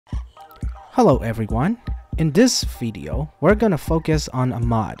Hello everyone, in this video we're gonna focus on a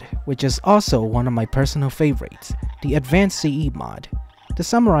mod which is also one of my personal favorites, the Advanced CE mod. To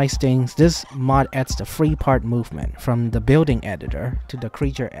summarize things, this mod adds the free part movement from the building editor to the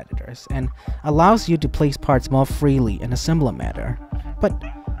creature editors and allows you to place parts more freely in a similar manner. But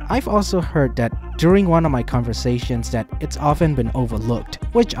I've also heard that during one of my conversations that it's often been overlooked,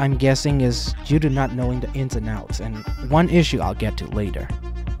 which I'm guessing is due to not knowing the ins and outs, and one issue I'll get to later.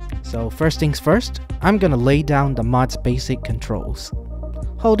 So first things first, I'm gonna lay down the mod's basic controls.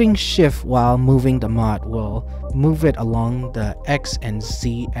 Holding shift while moving the mod will move it along the X and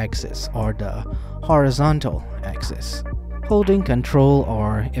Z axis or the horizontal axis. Holding control,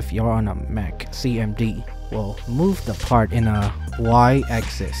 or if you're on a Mac, CMD, will move the part in a Y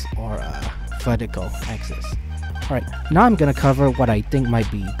axis or a vertical axis. Alright, now I'm gonna cover what I think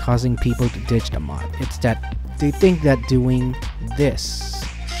might be causing people to ditch the mod. It's that they think that doing this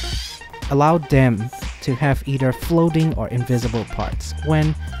allowed them to have either floating or invisible parts,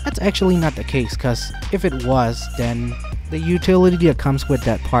 when that's actually not the case, because if it was, then the utility that comes with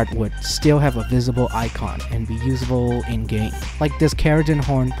that part would still have a visible icon and be usable in game. Like this keratin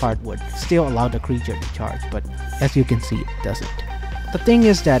horn part would still allow the creature to charge, but as you can see, it doesn't. The thing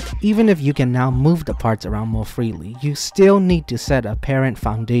is that even if you can now move the parts around more freely, you still need to set a parent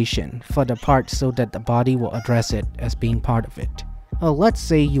foundation for the part so that the body will address it as being part of it. Well, let's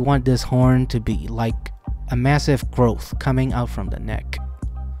say you want this horn to be like a massive growth coming out from the neck.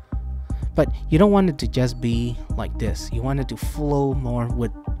 But you don't want it to just be like this. You want it to flow more with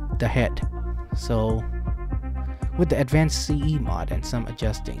the head. So with the Advanced CE mod and some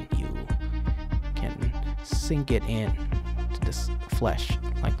adjusting, you can sink it in to this flesh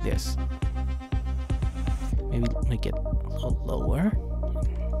like this. Maybe make it a little lower.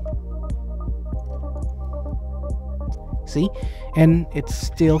 See? And it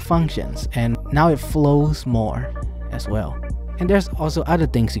still functions, and now it flows more as well. And there's also other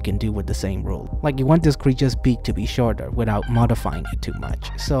things you can do with the same rule. Like you want this creature's beak to be shorter without modifying it too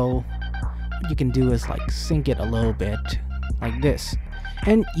much. So what you can do is like sink it a little bit like this.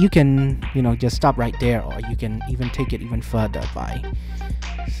 And you can, just stop right there, or you can even take it even further by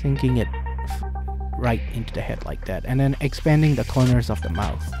sinking it right into the head like that, and then expanding the corners of the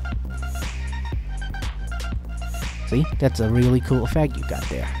mouth. See, that's a really cool effect you got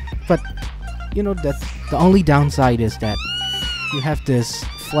there. But that's the only downside is that you have this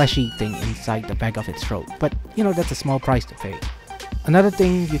fleshy thing inside the back of its throat. But that's a small price to pay. Another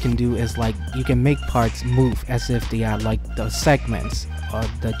thing you can do is like you can make parts move as if they are like the segments or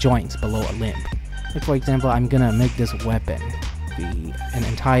the joints below a limb. Like for example, I'm gonna make this weapon be an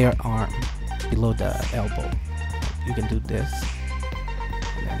entire arm below the elbow. You can do this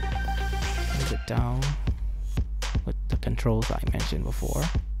and then move it down with the controls I mentioned before.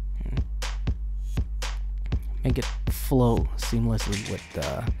 Make it flow seamlessly with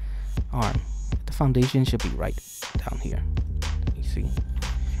the arm. The foundation should be right down here. You see?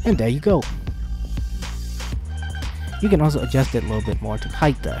 And there you go. You can also adjust it a little bit more to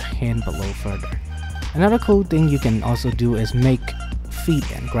hide the hand below further. Another cool thing you can also do is make feet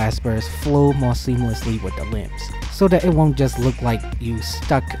and graspers flow more seamlessly with the limbs, so that it won't just look like you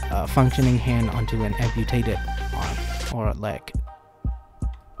stuck a functioning hand onto an amputated arm or a leg.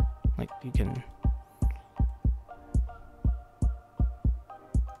 Like you can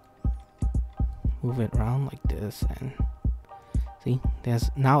move it around like this, and see,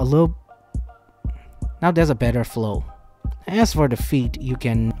 there's now there's a better flow. As for the feet, you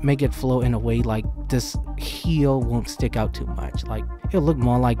can make it flow in a way like this heel won't stick out too much. Like it'll look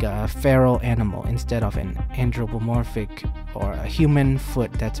more like a feral animal instead of an anthropomorphic or a human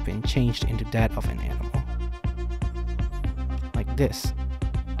foot that's been changed into that of an animal. Like this.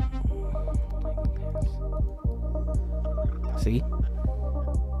 See?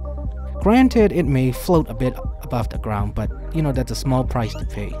 Granted, it may float a bit above the ground, but that's a small price to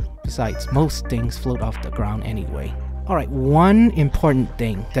pay. Besides, most things float off the ground anyway. Alright, one important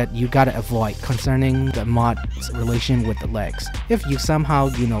thing that you gotta avoid concerning the mod's relation with the legs. If you somehow,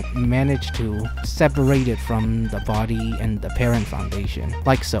 manage to separate it from the body and the parent foundation,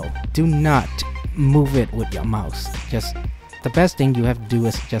 like so, do not move it with your mouse. Just the best thing you have to do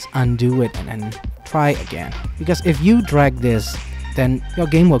is just undo it and then try again. Because if you drag this, then your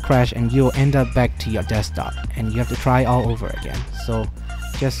game will crash and you'll end up back to your desktop and you have to try all over again. So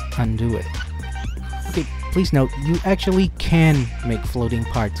just undo it. Okay, please note, you actually can make floating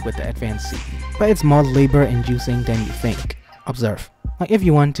parts with the Advanced CE, but it's more labor inducing than you think. Observe. Like if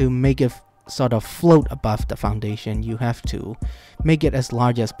you want to make it sort of float above the foundation, you have to make it as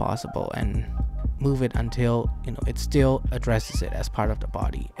large as possible, and move it until it still addresses it as part of the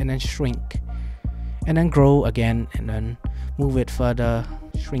body, and then shrink, and then grow again, and then move it further,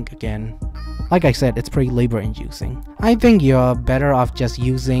 shrink again. Like I said, it's pretty labor inducing. I think you're better off just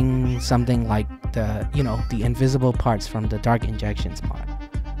using something like the invisible parts from the Dark Injections mod.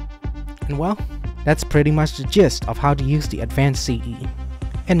 And well, that's pretty much the gist of how to use the advanced CE.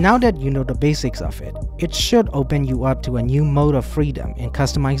 And now that you know the basics of it, it should open you up to a new mode of freedom in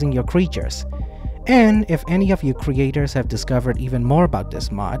customizing your creatures. And if any of you creators have discovered even more about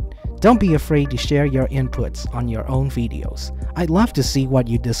this mod, don't be afraid to share your inputs on your own videos. I'd love to see what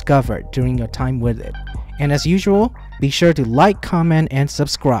you discovered during your time with it. And as usual, be sure to like, comment, and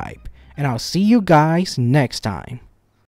subscribe. And I'll see you guys next time.